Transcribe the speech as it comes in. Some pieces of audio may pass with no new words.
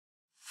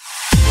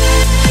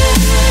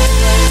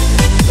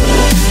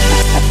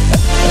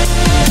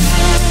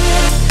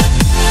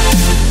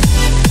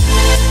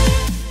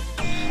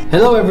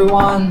Hello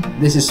everyone,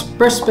 this is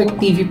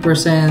PerspecTV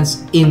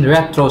presents In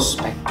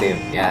Retrospective.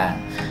 Yeah.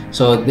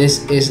 So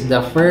this is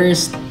the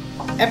first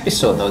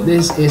episode.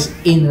 This is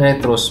In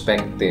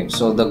Retrospective.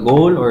 So the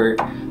goal or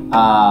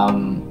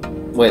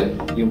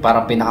yung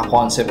parang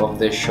pinaka-concept of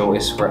this show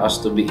is for us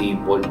to be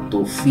able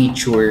to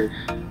feature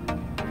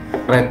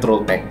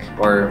retro tech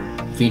or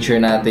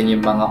feature natin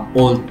yung mga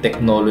old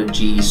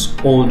technologies,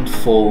 old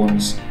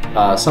phones,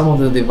 some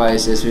of the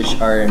devices which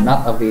are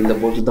not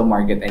available to the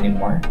market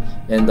anymore,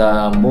 and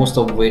most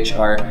of which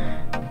are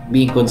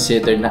being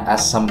considered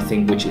as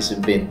something which is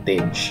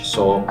vintage.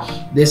 So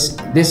this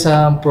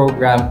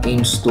program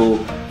aims to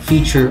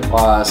feature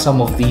some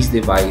of these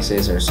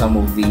devices or some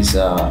of these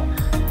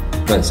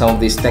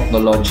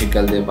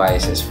technological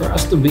devices for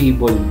us to be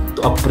able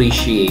to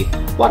appreciate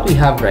what we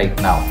have right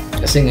now.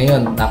 Kasi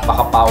ngayon,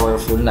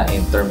 napaka-powerful na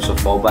in terms of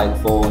mobile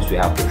phones. We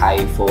have the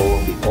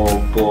iPhone, the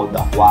Oppo,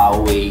 the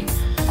Huawei.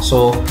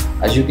 So,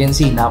 as you can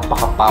see,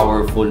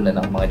 napaka-powerful na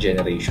ng mga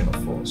generation of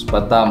phones.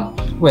 But,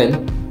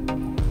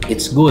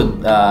 it's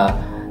good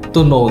to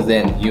know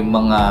then yung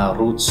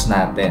mga roots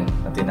natin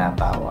na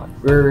tinatawag.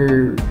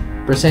 We're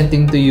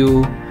presenting to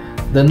you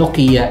the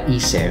Nokia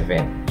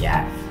E7.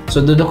 Yeah.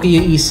 So, the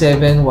Nokia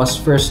E7 was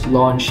first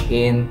launched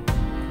in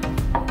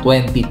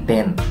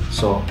 2010.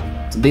 So,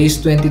 today is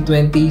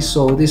 2020.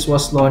 So, this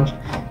was launched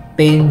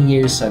 10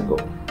 years ago.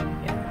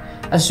 Yeah.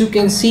 As you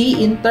can see,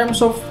 in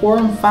terms of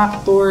form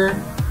factor,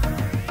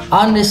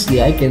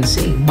 honestly, I can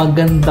say,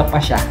 maganda pa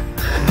siya.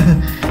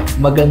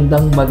 Maganda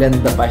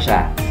pa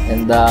siya.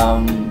 And,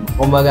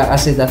 kumbaga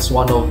kasi that's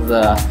one of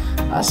the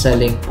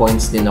selling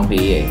points ni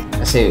Nokia.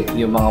 Kasi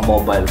yung mga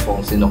mobile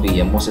phones ni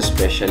Nokia, most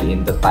especially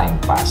in the time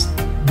past,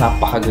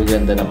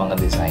 napakagaganda ng mga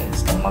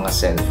designs ng mga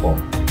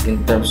cellphone in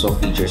terms of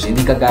features.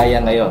 Hindi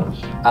kagaya ngayon.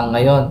 Ang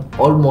ngayon,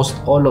 almost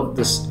all of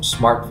the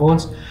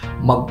smartphones,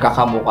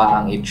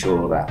 magkakamukha ang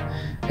itsura.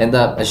 And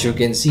as you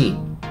can see,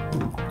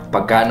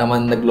 pagka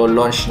naman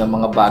naglo-launch ng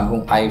mga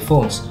bagong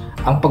iPhones,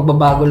 ang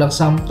pagbabago lang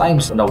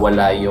sometimes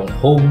nawala yung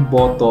home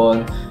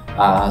button,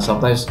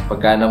 sometimes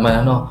pagka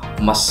naman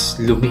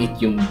mas lumiit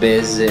yung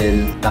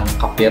bezel ng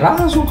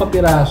kapiraso.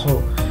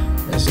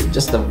 So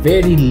just a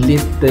very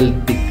little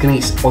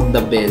decrease on the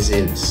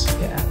bezels.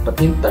 Yeah.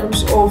 But in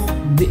terms of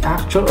the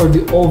actual or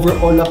the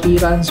overall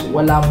appearance,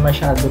 wala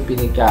masyado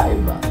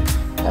pinagkaiba.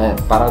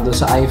 Para doon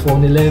sa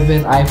iPhone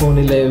 11,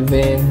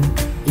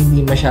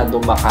 hindi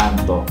masyado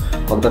makanto.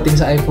 Pagdating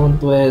sa iPhone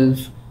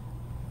 12,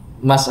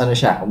 mas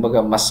kumbaga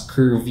mas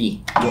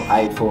curvy yung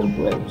iPhone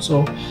 12.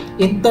 So,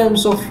 in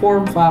terms of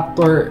form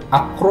factor,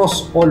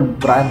 across all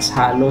brands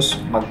halos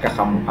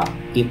magkakamukha.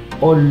 It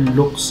all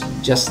looks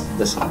just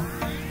the same.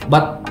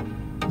 But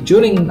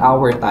during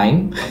our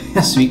time,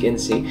 as we can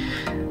say,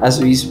 as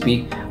we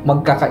speak,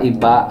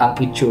 magkakaiba ang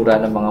itsura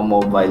ng mga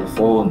mobile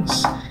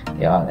phones.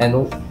 Yeah.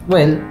 And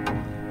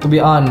to be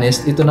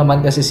honest, ito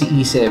naman kasi si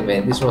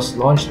E7, this was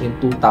launched in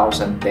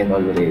 2010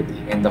 already.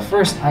 And the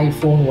first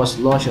iPhone was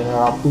launched in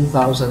around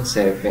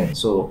 2007.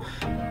 So,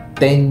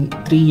 3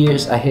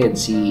 years ahead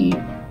si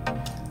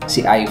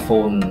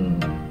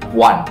iPhone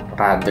 1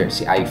 rather,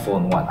 si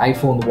iPhone 1.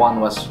 iPhone 1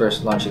 was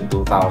first launched in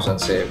 2007.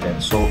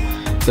 So,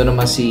 ito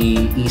naman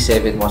si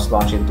E7 was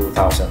launched in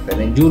 2010.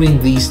 And during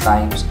these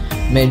times,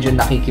 medyo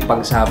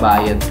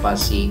nakikipagsabayan pa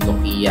si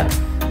Nokia.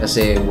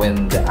 Kasi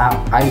when the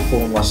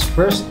iPhone was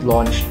first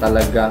launched,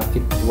 talagang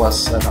it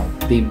was,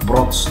 they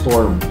brought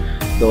storm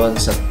doon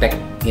sa tech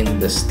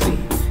industry.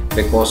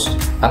 Because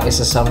ang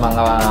isa sa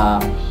mga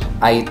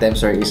items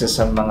or isa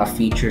sa mga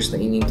features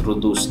na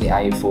inintroduce ni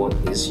iPhone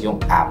is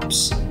yung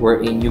apps,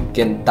 wherein you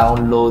can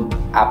download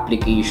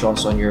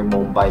applications on your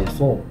mobile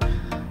phone.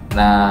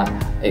 Na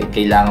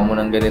kailangan mo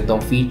ng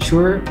ganitong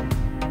feature,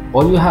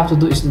 all you have to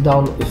do is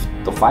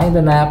to find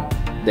an app,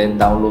 then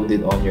download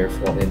it on your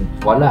phone, and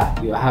voila,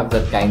 you have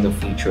that kind of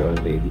feature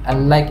already.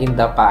 Unlike in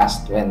the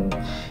past when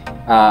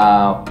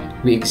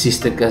we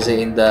existed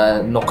kasi in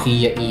the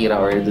Nokia era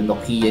or the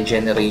Nokia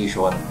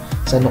generation.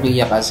 Sa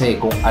Nokia kasi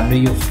kung ano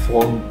yung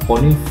phone,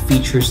 kung ano yung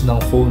features ng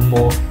phone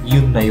mo,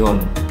 yun na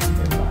yun.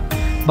 Diba?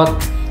 But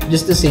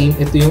just the same,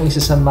 ito yung isa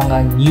sa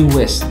mga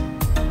newest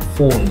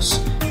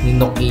phones ni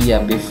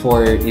Nokia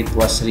before it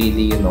was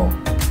really,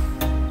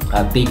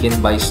 taken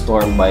by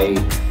storm by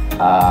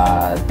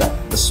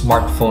the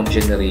smartphone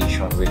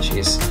generation, which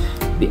is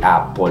the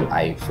Apple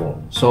iPhone.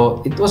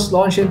 So, it was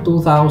launched in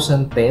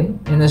 2010,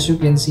 and as you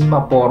can see,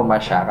 maporma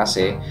siya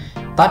kasi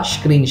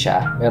touchscreen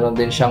siya. Meron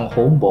din siyang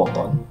home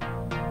button.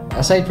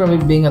 Aside from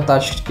it being a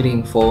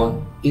touchscreen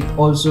phone, it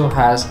also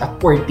has a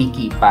QWERTY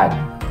keypad.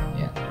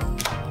 Yan.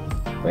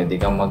 Pwede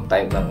kang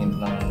mag-type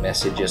ng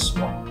messages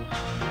mo.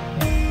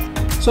 Yan.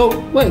 So,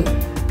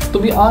 to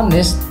be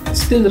honest,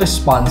 it's still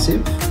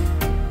responsive.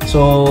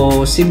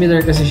 So,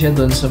 similar kasi siya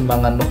doon sa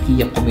mga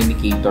Nokia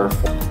communicator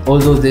phone.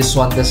 Although this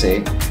one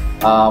kasi,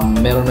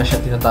 meron na siya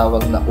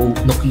tinatawag na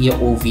Nokia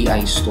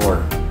OVI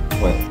store.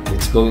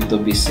 It's going to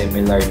be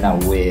similar na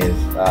with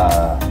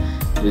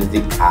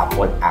the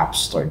Apple App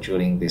Store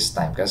during this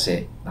time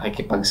kasi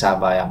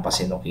nakikipagsabayan pa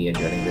si Nokia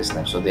during this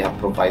time. So, they have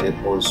provided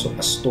also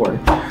a store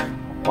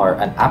or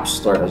an app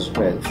store as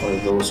well for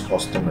those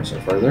customers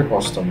or for their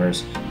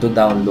customers to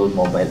download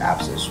mobile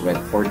apps as well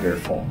for their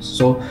phones.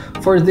 So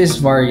for this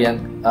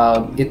variant,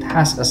 it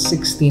has a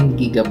 16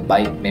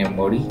 gigabyte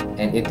memory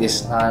and it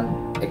is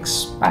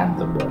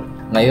non-expandable.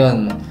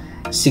 Ngayon,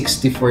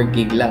 64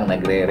 gig lang,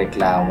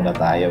 nagre-reklamo na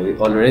tayo. We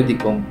already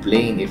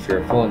complain if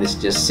your phone is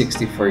just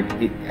 64,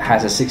 it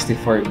has a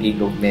 64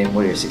 gig of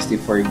memory or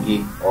 64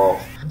 gig of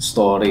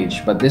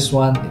storage, but this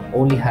one it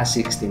only has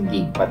 16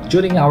 gig. But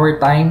during our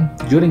time,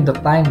 during the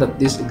time that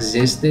this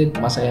existed,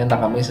 masaya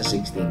na kami sa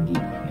 16 gig.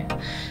 Yan.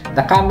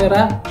 The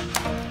camera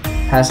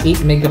has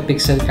 8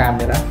 megapixel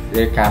camera,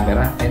 rear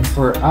camera, and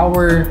for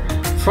our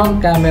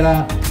front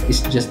camera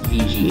is just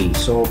VGA.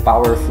 So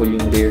powerful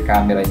yung rear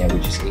camera niya,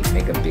 which is 8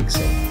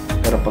 megapixel.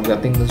 Pero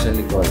pagdating dun sa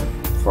likod,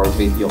 for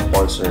video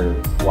calls or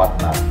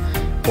whatnot,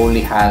 only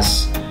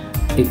has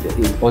it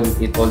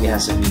only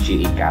has a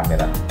VGA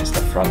camera. It's the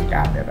front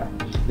camera.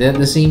 Then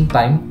at the same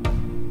time,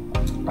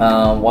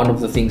 one of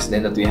the things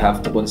then that we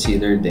have to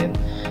consider then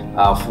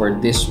for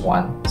this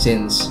one,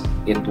 since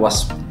it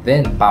was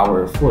then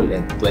powerful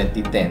in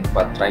 2010,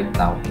 but right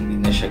now hindi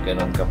na siya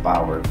ganun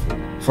ka-powerful.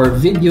 For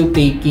video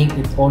taking,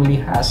 it only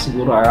has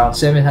siguro around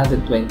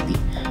 720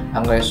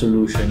 ang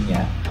resolution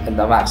niya and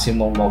the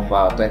maximum of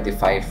 25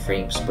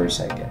 frames per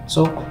second.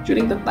 So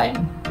during the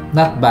time,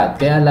 not bad.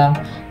 Kaya lang,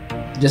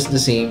 just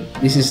the same,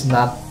 this is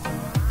not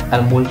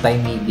a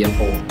multimedia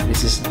phone.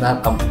 This is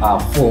not a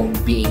phone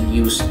being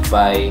used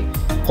by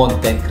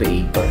content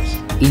creators.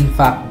 In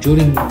fact,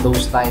 during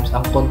those times,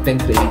 ang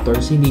content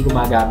creators hindi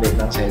gumagamit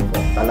ng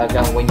cellphone.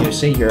 Talagang when you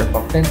say you're a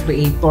content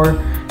creator,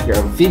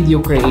 you're a video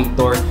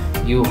creator,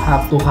 you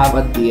have to have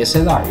a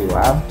DSLR. You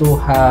have to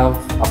have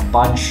a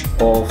bunch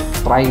of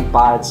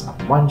tripods, a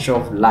bunch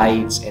of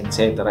lights,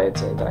 etc.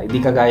 etc.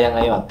 Hindi kagaya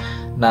ngayon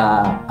na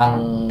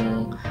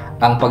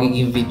ang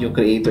pagiging video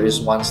creator is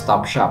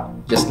one-stop shop,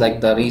 just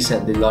like the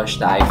recently launched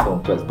the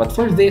iPhone 12. But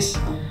for this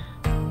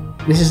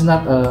is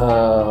not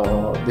a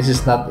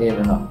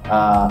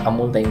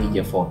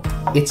multimedia phone.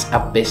 It's a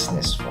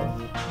business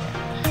phone.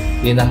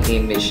 Yun ang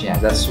image niya.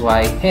 That's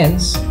why,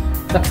 hence,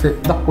 the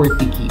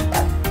QWERTY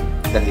keypad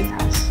that it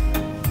has.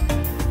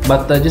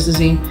 But just the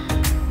same,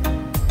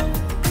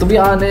 to be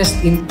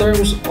honest, in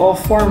terms of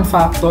form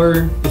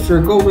factor, if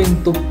you're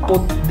going to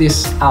put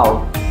this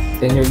out,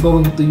 then you're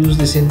going to use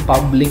this in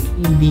public,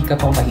 hindi ka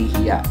pa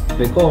mahihiya.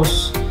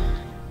 Because,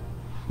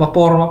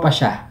 maporma pa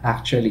siya,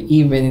 actually,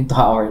 even into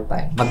our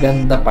time.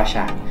 Maganda pa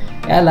siya.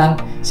 Kaya lang,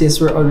 since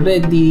we're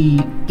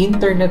already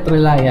internet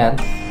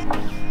reliant,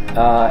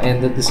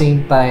 and at the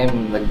same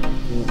time, like,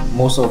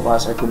 most of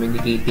us are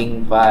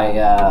communicating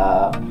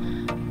via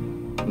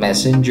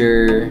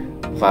Messenger,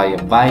 via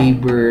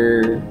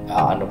Viber,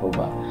 ano po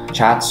ba,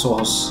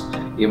 ChatSauce,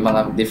 yung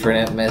mga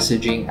different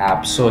messaging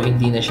apps, so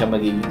hindi na siya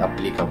magiging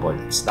applicable.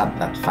 It's not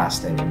that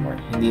fast anymore.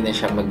 Hindi na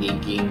siya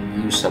magiging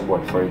usable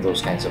for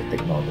those kinds of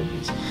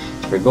technologies.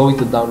 If we're going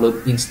to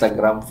download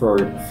Instagram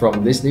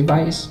from this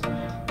device,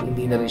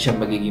 hindi na rin siya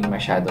magiging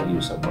masyadong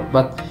usable.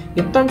 But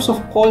in terms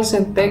of calls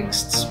and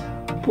texts,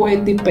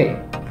 pwede pa eh.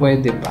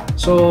 Pwede pa.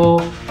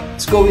 So,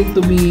 it's going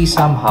to be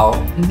somehow,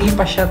 hindi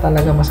pa siya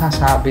talaga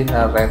masasabi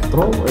na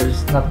retro, or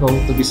it's not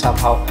going to be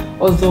somehow,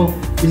 although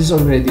this is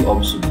already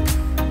obsolete.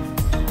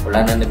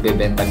 Wala na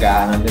nagbebenta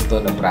gaano nito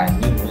na brand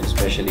new,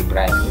 especially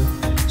brand new.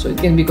 So it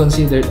can be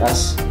considered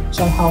as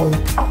somehow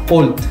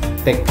old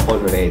tech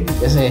already.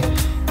 Kasi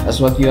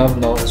as what we have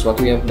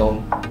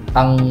known,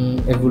 ang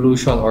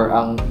evolution or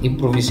ang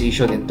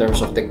improvisation in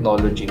terms of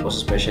technology,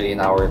 most especially in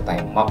our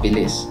time,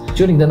 mabilis.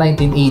 During the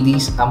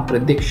 1980s, ang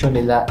prediction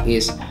nila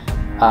is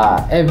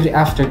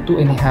after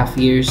 2.5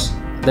 years,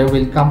 there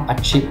will come a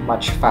chip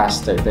much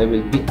faster. There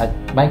will be a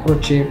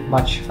microchip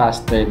much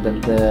faster than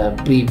the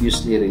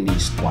previously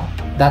released one.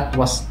 That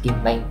was in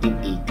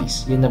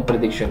 1980s. Yun ang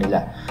prediction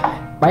nila.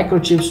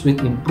 Microchips will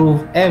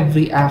improve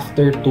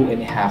after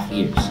 2.5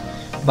 years.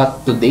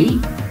 But today,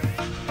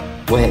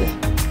 well,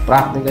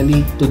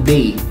 practically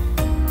today,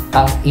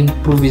 ang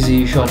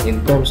improvisation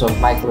in terms of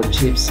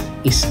microchips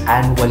is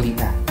annually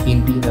na,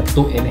 hindi na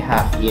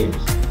 2.5 years.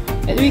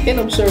 And we can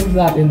observe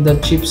that in the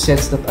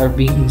chipsets that are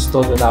being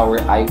installed on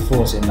our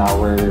iPhones and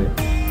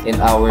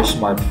our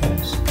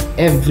smartphones.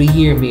 Every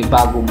year may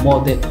bagong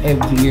model,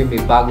 every year may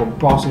bagong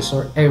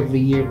processor, every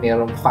year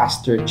mayroong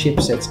faster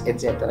chipsets,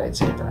 etc.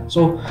 etc.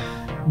 So,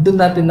 doon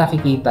natin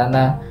nakikita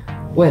na,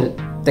 well,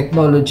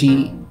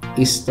 technology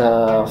is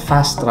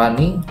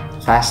fast-running,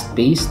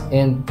 fast-paced,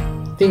 and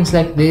things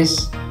like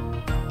this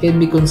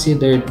can be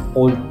considered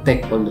old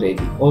tech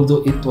already,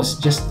 although it was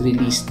just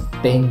released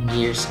 10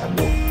 years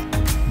ago.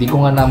 Di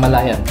ko nga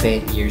namalayan,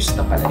 10 years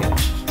na pala yun.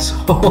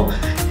 So,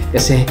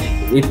 kasi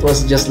it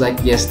was just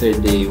like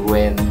yesterday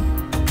when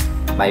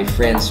my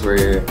friends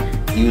were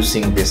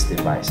using this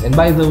device. And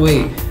by the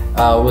way,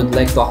 would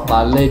like to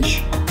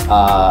acknowledge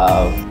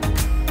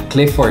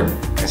Clifford.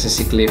 Kasi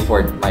si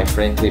Clifford, my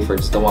friend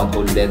Clifford, is the one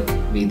who lent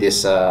me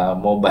this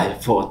mobile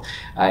phone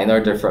in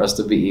order for us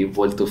to be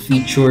able to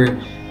feature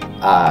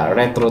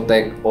retro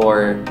tech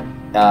or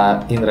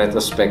in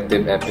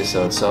retrospective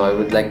episode. So I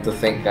would like to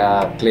thank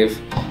Cliff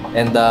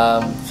and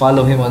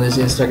follow him on his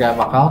Instagram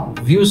account,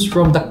 Views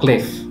from the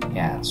Cliff.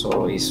 Yeah,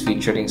 so he's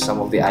featuring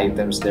some of the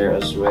items there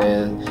as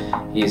well.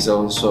 He's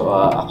also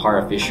a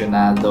car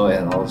aficionado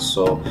and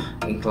also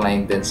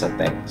inclined din sa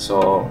tech.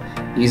 So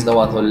he's the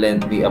one who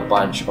lent me a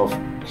bunch of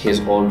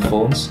his old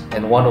phones,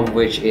 and one of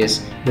which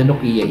is the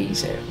Nokia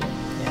E7.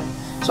 Yeah.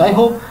 So I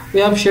hope we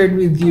have shared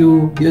with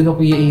you the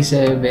Nokia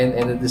E7,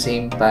 and at the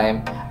same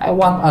time, I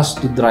want us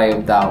to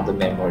drive down the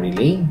memory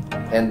lane.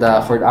 And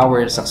for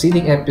our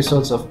succeeding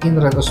episodes of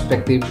In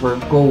Retrospective, we're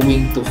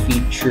going to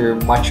feature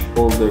much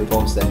older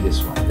phones than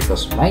this one.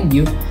 Because mind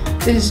you,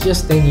 this is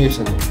just 10 years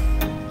ago.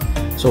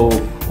 So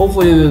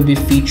hopefully we'll be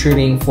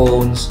featuring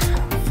phones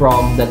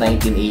from the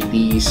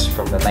 1980s,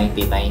 from the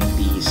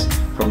 1990s,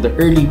 from the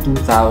early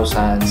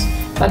 2000s.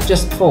 Not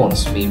just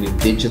phones, maybe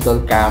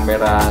digital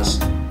cameras,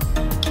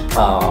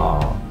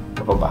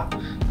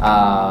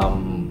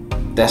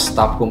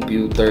 desktop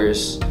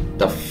computers,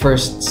 the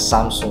first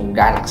Samsung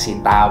Galaxy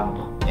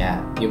Tab.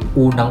 Yeah, yung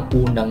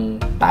unang-unang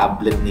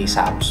tablet ni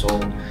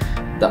Samsung,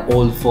 the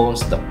old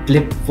phones, the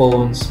flip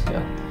phones,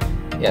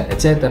 yeah,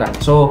 etc.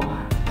 So,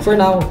 for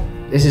now,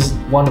 this is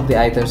one of the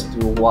items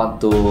that we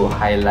want to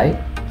highlight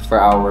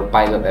for our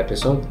pilot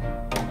episode,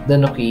 the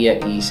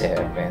Nokia E7.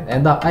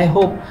 And I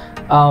hope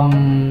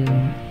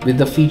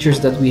with the features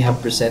that we have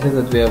presented,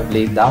 that we have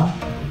laid down,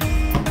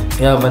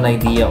 you have an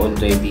idea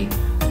already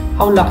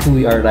how lucky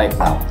we are right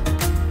now.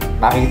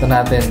 Makikita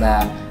natin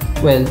na,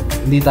 well,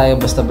 hindi tayo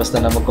basta-basta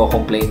na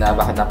magko-complain na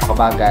bakit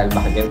napakabagal,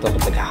 bakit ganito,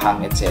 bakit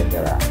naghahang,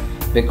 etc.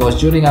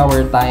 Because during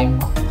our time,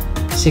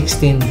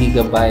 16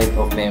 GB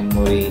of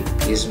memory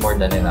is more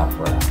than enough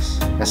for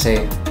us.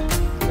 Kasi,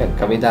 well,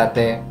 kami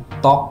dati,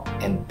 talk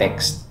and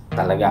text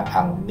talaga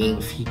ang main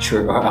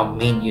feature or ang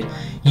main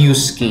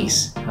use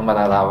case na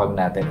matatawag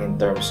natin in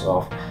terms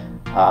of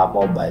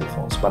mobile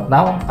phones. But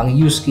now, ang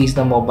use case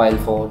ng mobile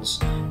phones,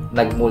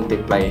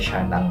 nag-multiply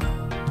siya ng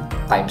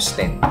times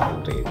 10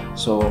 already.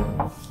 So,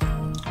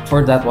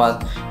 for that one,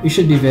 we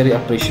should be very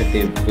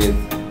appreciative with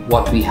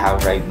what we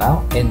have right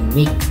now and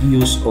make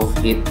use of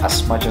it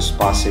as much as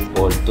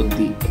possible to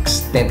the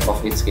extent of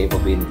its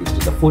capabilities,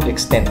 to the full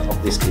extent of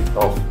its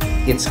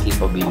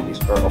capabilities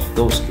or of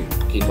those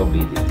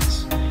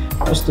capabilities,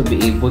 for us to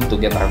be able to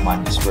get our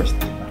money's worth.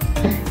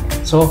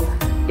 So,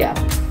 yeah.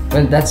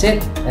 Well, that's it.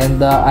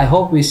 And I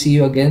hope we see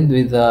you again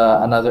with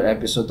another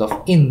episode of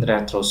In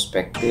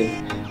Retrospective,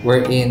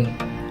 wherein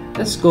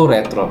let's go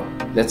retro.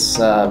 Let's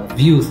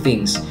view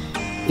things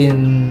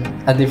in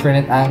a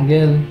different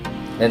angle,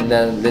 and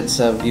then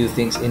let's view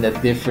things in a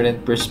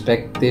different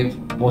perspective,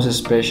 most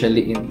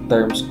especially in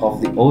terms of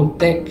the old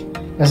tech,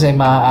 kasi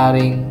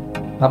maaaring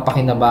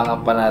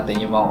napakinabangan pa natin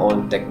yung mga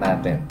old tech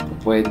natin.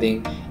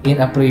 Pwedeng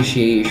in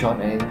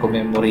appreciation and in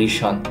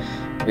commemoration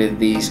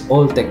with these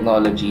old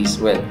technologies.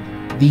 Well,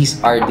 these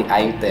are the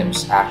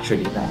items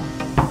actually na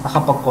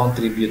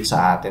nakapag-contribute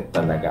sa atin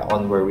talaga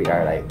on where we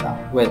are right now.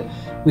 Well,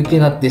 we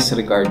cannot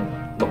disregard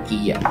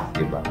Nokia,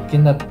 diba? We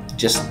cannot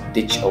just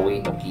ditch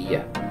away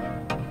Nokia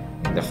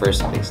in the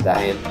first place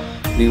dahil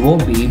we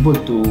won't be able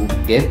to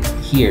get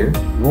here,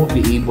 we won't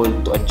be able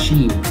to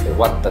achieve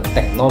what the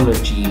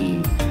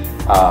technology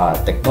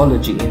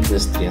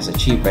industry has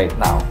achieved right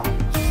now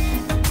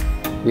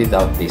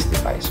without this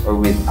device or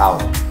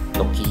without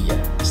Nokia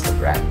as the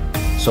brand.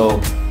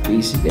 So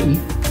basically,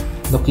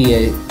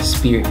 Nokia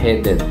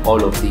spearheaded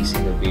all of these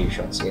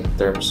innovations in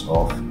terms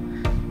of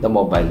the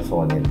mobile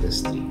phone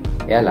industry.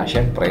 Kaya lang,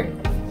 syempre,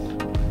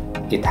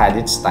 it had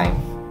its time,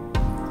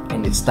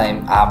 and it's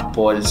time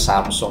Apple,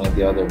 Samsung, and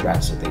the other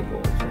brands to take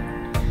over.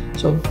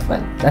 So,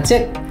 well, that's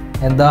it.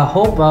 And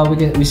hope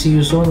we see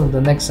you soon on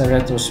the next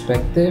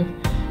retrospective.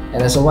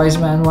 And as a wise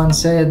man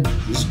once said,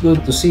 it's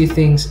good to see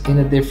things in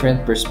a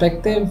different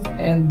perspective.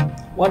 And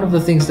one of the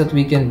things that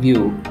we can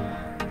view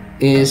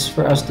is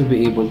for us to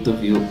be able to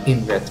view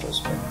in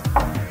retrospect.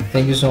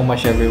 Thank you so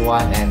much,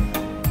 everyone, and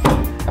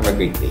have a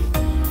great day.